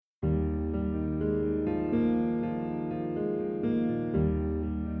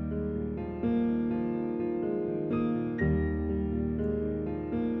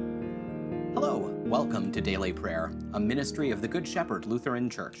Welcome to Daily Prayer, a ministry of the Good Shepherd Lutheran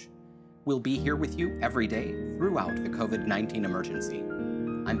Church. We'll be here with you every day throughout the COVID-19 emergency.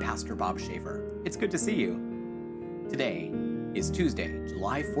 I'm Pastor Bob Schaefer. It's good to see you. Today is Tuesday,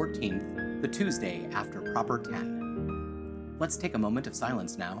 July 14th, the Tuesday after Proper 10. Let's take a moment of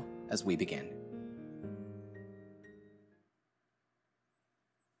silence now as we begin.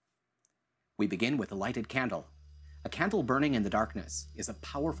 We begin with a lighted candle. A candle burning in the darkness is a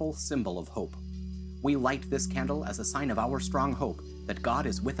powerful symbol of hope. We light this candle as a sign of our strong hope that God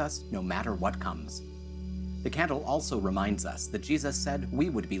is with us no matter what comes. The candle also reminds us that Jesus said we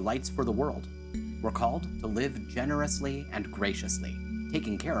would be lights for the world. We're called to live generously and graciously,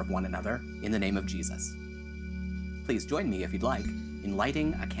 taking care of one another in the name of Jesus. Please join me, if you'd like, in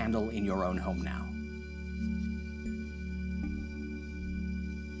lighting a candle in your own home now.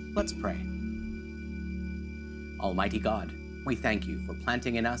 Let's pray. Almighty God, we thank you for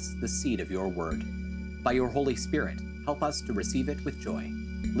planting in us the seed of your word. By your Holy Spirit, help us to receive it with joy,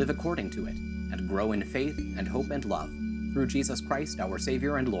 live according to it, and grow in faith and hope and love, through Jesus Christ, our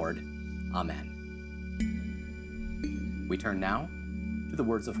Savior and Lord. Amen. We turn now to the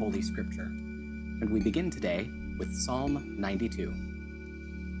words of Holy Scripture, and we begin today with Psalm 92.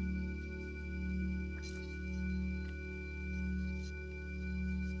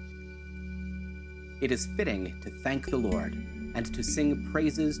 It is fitting to thank the Lord and to sing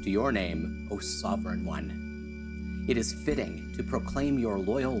praises to your name, O Sovereign One. It is fitting to proclaim your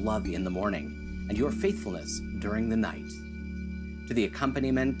loyal love in the morning and your faithfulness during the night. To the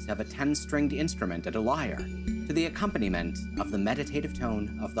accompaniment of a 10-stringed instrument and a lyre, to the accompaniment of the meditative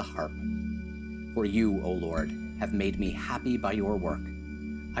tone of the harp. For you, O Lord, have made me happy by your work.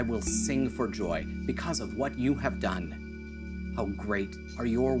 I will sing for joy because of what you have done. How great are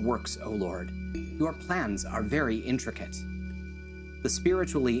your works, O Lord! Your plans are very intricate. The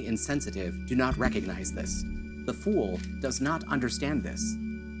spiritually insensitive do not recognize this. The fool does not understand this.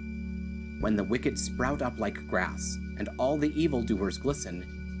 When the wicked sprout up like grass, and all the evildoers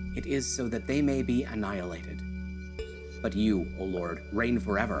glisten, it is so that they may be annihilated. But you, O Lord, reign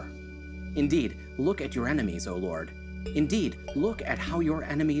forever. Indeed, look at your enemies, O Lord. Indeed, look at how your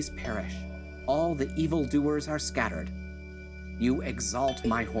enemies perish. All the evildoers are scattered. You exalt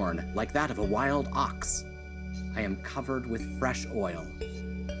my horn like that of a wild ox. I am covered with fresh oil.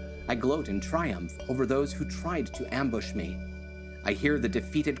 I gloat in triumph over those who tried to ambush me. I hear the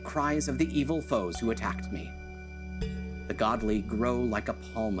defeated cries of the evil foes who attacked me. The godly grow like a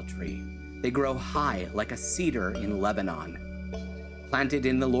palm tree. They grow high like a cedar in Lebanon. Planted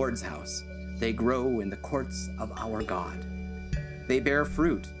in the Lord's house, they grow in the courts of our God. They bear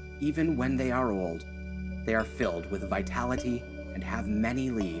fruit even when they are old. They are filled with vitality and have many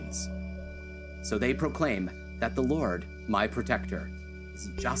leaves. So they proclaim that the Lord, my protector, is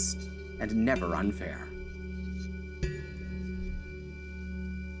just and never unfair.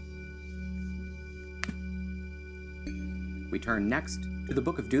 We turn next to the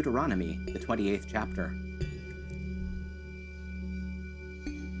book of Deuteronomy, the 28th chapter.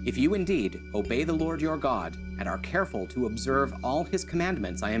 If you indeed obey the Lord your God and are careful to observe all his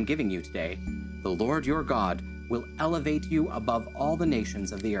commandments I am giving you today, the Lord your God will elevate you above all the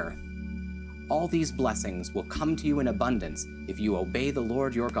nations of the earth. All these blessings will come to you in abundance if you obey the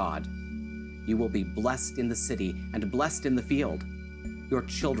Lord your God. You will be blessed in the city and blessed in the field. Your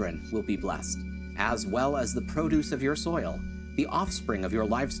children will be blessed, as well as the produce of your soil, the offspring of your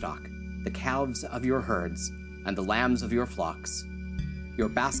livestock, the calves of your herds, and the lambs of your flocks. Your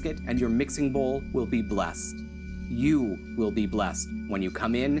basket and your mixing bowl will be blessed. You will be blessed when you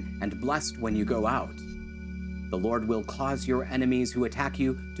come in and blessed when you go out. The Lord will cause your enemies who attack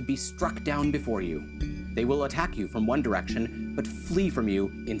you to be struck down before you. They will attack you from one direction, but flee from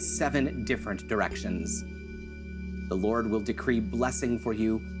you in 7 different directions. The Lord will decree blessing for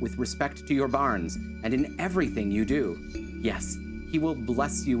you with respect to your barns and in everything you do. Yes, he will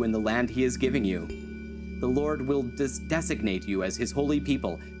bless you in the land he is giving you. The Lord will designate you as his holy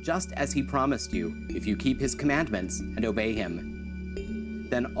people, just as he promised you, if you keep his commandments and obey him.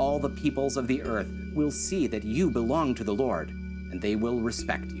 Then all the peoples of the earth will see that you belong to the Lord, and they will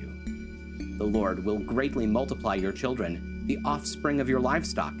respect you. The Lord will greatly multiply your children, the offspring of your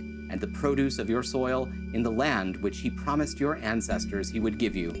livestock, and the produce of your soil in the land which he promised your ancestors he would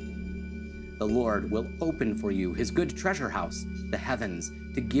give you. The Lord will open for you his good treasure house, the heavens,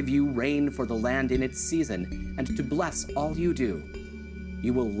 to give you rain for the land in its season, and to bless all you do.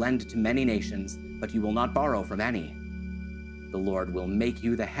 You will lend to many nations, but you will not borrow from any. The Lord will make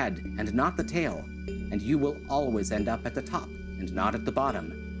you the head and not the tail, and you will always end up at the top and not at the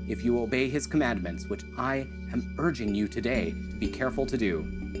bottom, if you obey his commandments, which I am urging you today to be careful to do.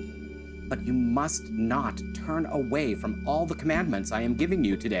 But you must not turn away from all the commandments I am giving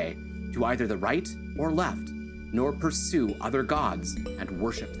you today, to either the right or left, nor pursue other gods and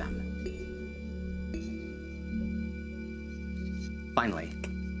worship them. Finally,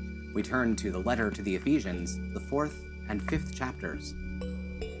 we turn to the letter to the Ephesians, the 4th and 5th chapters.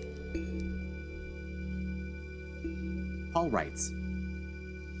 Paul writes,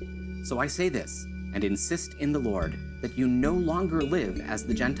 "So I say this, and insist in the Lord, that you no longer live as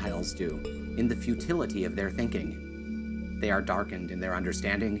the Gentiles do, in the futility of their thinking. They are darkened in their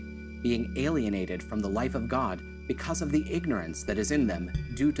understanding, being alienated from the life of God because of the ignorance that is in them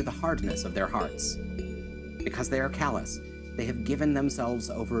due to the hardness of their hearts. Because they are callous, they have given themselves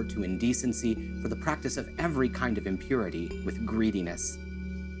over to indecency for the practice of every kind of impurity with greediness.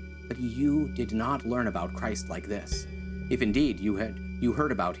 But you did not learn about Christ like this, if indeed you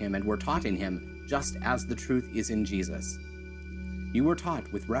heard about him and were taught in him, just as the truth is in Jesus. You were taught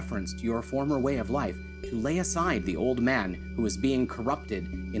with reference to your former way of life to lay aside the old man who is being corrupted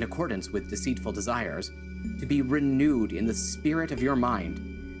in accordance with deceitful desires, to be renewed in the spirit of your mind,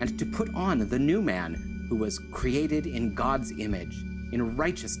 and to put on the new man who was created in God's image, in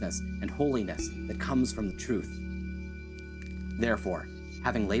righteousness and holiness that comes from the truth. Therefore,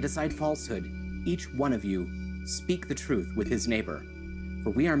 having laid aside falsehood, each one of you speak the truth with his neighbor, for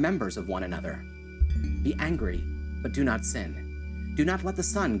we are members of one another. Be angry, but do not sin. Do not let the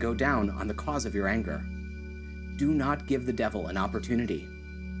sun go down on the cause of your anger. Do not give the devil an opportunity.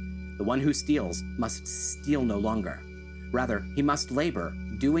 The one who steals must steal no longer. Rather, he must labor,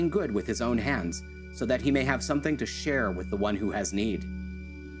 doing good with his own hands, so that he may have something to share with the one who has need.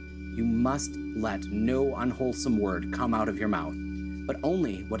 You must let no unwholesome word come out of your mouth, but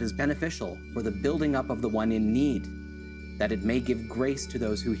only what is beneficial for the building up of the one in need, that it may give grace to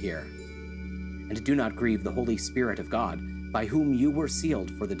those who hear. And do not grieve the Holy Spirit of God, by whom you were sealed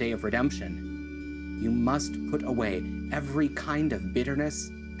for the day of redemption. You must put away every kind of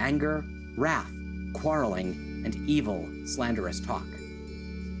bitterness, anger, wrath, quarreling, and evil, slanderous talk.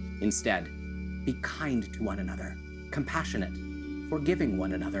 Instead, be kind to one another, compassionate, forgiving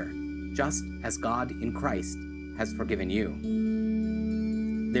one another, just as God in Christ has forgiven you.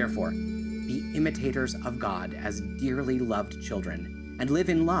 Therefore, be imitators of God as dearly loved children, and live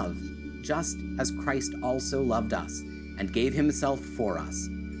in love, just as Christ also loved us, and gave himself for us,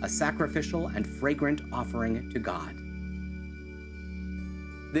 a sacrificial and fragrant offering to God."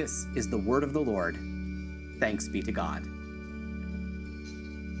 This is the word of the Lord. Thanks be to God.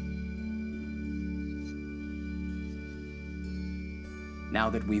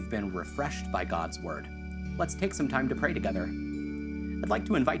 Now that we've been refreshed by God's word, let's take some time to pray together. I'd like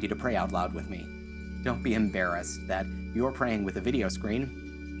to invite you to pray out loud with me. Don't be embarrassed that you're praying with a video screen.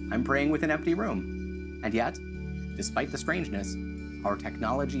 I'm praying with an empty room. And yet, despite the strangeness, our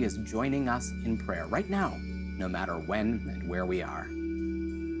technology is joining us in prayer right now, no matter when and where we are.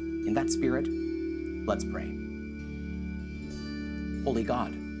 In that spirit, let's pray. Holy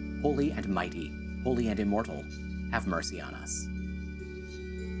God, holy and mighty, holy and immortal, have mercy on us.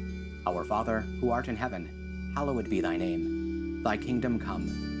 Our Father, who art in heaven, hallowed be thy name. Thy kingdom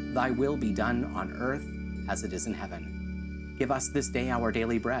come, thy will be done on earth as it is in heaven. Give us this day our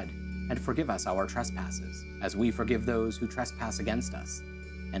daily bread, and forgive us our trespasses, as we forgive those who trespass against us.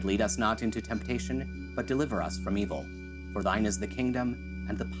 And lead us not into temptation, but deliver us from evil. For thine is the kingdom,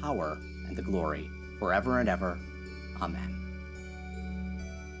 and the power, and the glory, forever and ever. Amen.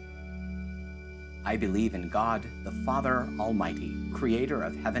 I believe in God, the Father Almighty, creator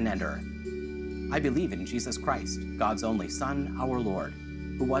of heaven and earth. I believe in Jesus Christ, God's only Son, our Lord,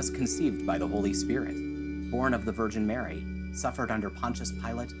 who was conceived by the Holy Spirit, born of the Virgin Mary, suffered under Pontius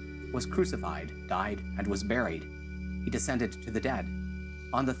Pilate, was crucified, died, and was buried. He descended to the dead.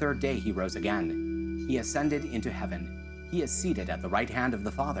 On the third day he rose again. He ascended into heaven. He is seated at the right hand of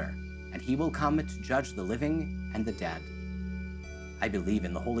the Father, and he will come to judge the living and the dead. I believe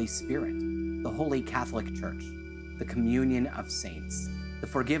in the Holy Spirit, the Holy Catholic Church, the communion of saints, the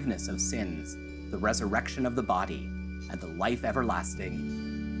forgiveness of sins, the resurrection of the body, and the life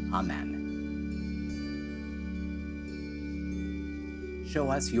everlasting. Amen. Show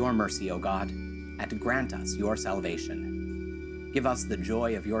us your mercy, O God, and grant us your salvation. Give us the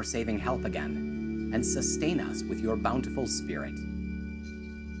joy of your saving help again, and sustain us with your bountiful Spirit.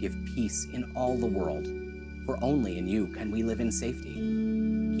 Give peace in all the world, for only in you can we live in safety.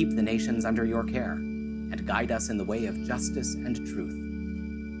 Keep the nations under your care, and guide us in the way of justice and truth.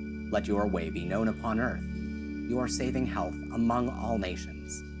 Let your way be known upon earth, your saving health among all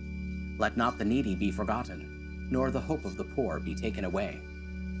nations. Let not the needy be forgotten, nor the hope of the poor be taken away.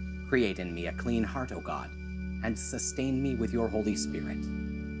 Create in me a clean heart, O God, and sustain me with your Holy Spirit.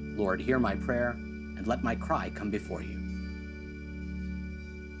 Lord, hear my prayer, and let my cry come before you.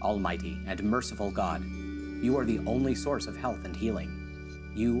 Almighty and merciful God, you are the only source of health and healing.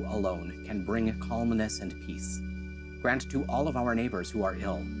 You alone can bring calmness and peace. Grant to all of our neighbors who are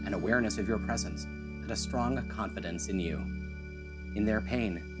ill an awareness of your presence and a strong confidence in you. In their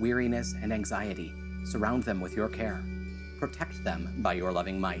pain, weariness, and anxiety, surround them with your care. Protect them by your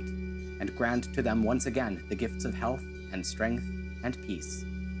loving might, and grant to them once again the gifts of health and strength and peace.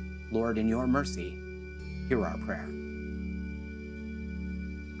 Lord, in your mercy, hear our prayer.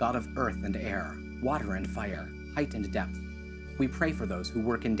 God of earth and air, water and fire, height and depth, we pray for those who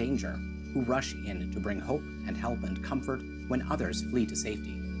work in danger, who rush in to bring hope and help and comfort when others flee to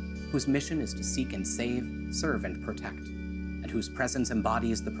safety, whose mission is to seek and save, serve and protect, and whose presence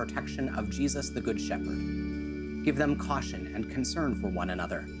embodies the protection of Jesus the Good Shepherd. Give them caution and concern for one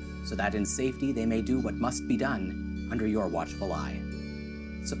another, so that in safety they may do what must be done under your watchful eye.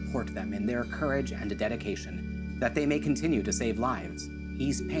 Support them in their courage and dedication, that they may continue to save lives,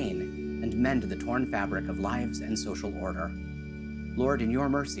 ease pain, and mend the torn fabric of lives and social order. Lord, in your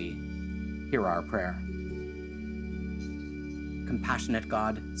mercy, hear our prayer. Compassionate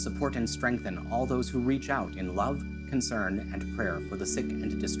God, support and strengthen all those who reach out in love, concern, and prayer for the sick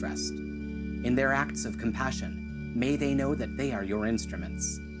and distressed. In their acts of compassion, may they know that they are your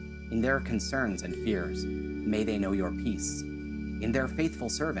instruments. In their concerns and fears, may they know your peace. In their faithful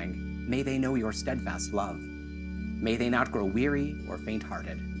serving, may they know your steadfast love. May they not grow weary or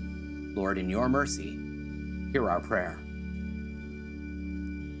faint-hearted. Lord, in your mercy, hear our prayer.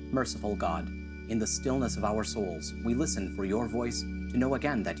 Merciful God, in the stillness of our souls, we listen for your voice to know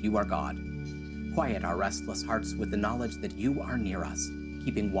again that you are God. Quiet our restless hearts with the knowledge that you are near us,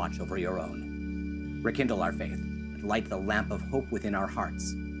 keeping watch over your own. Rekindle our faith and light the lamp of hope within our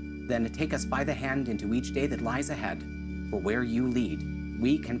hearts. Then take us by the hand into each day that lies ahead, for where you lead,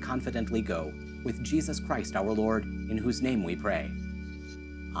 we can confidently go, with Jesus Christ our Lord, in whose name we pray.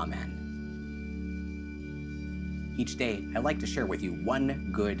 Amen. Each day, I like to share with you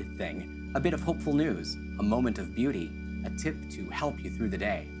one good thing, a bit of hopeful news, a moment of beauty, a tip to help you through the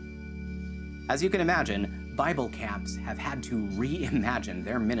day. As you can imagine, Bible camps have had to reimagine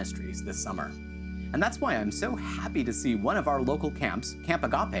their ministries this summer. And that's why I'm so happy to see one of our local camps, Camp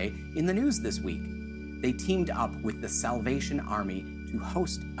Agape, in the news this week. They teamed up with the Salvation Army to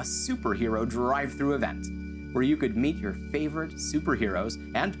host a superhero drive-through event where you could meet your favorite superheroes,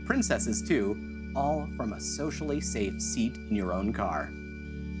 and princesses too, all from a socially safe seat in your own car.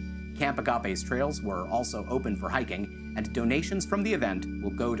 Camp Agape's trails were also open for hiking, and donations from the event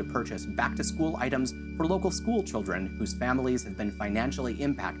will go to purchase back-to-school items for local school children whose families have been financially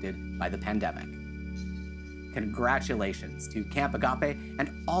impacted by the pandemic. Congratulations to Camp Agape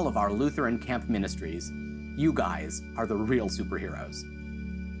and all of our Lutheran camp ministries. You guys are the real superheroes.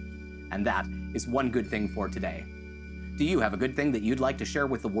 And that is one good thing for today. Do you have a good thing that you'd like to share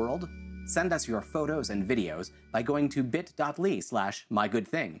with the world? Send us your photos and videos by going to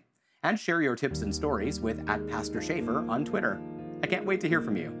bit.ly/mygoodthing and share your tips and stories with @PastorSchaefer on Twitter. I can't wait to hear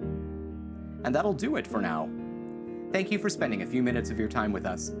from you. And that'll do it for now. Thank you for spending a few minutes of your time with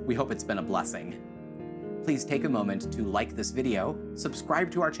us. We hope it's been a blessing. Please take a moment to like this video,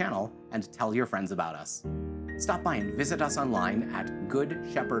 subscribe to our channel, and tell your friends about us. Stop by and visit us online at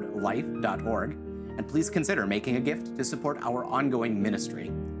goodshepherdlife.org, and please consider making a gift to support our ongoing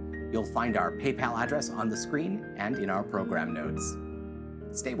ministry. You'll find our PayPal address on the screen and in our program notes.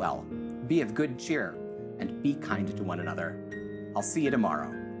 Stay well, be of good cheer, and be kind to one another. I'll see you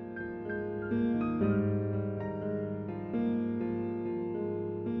tomorrow.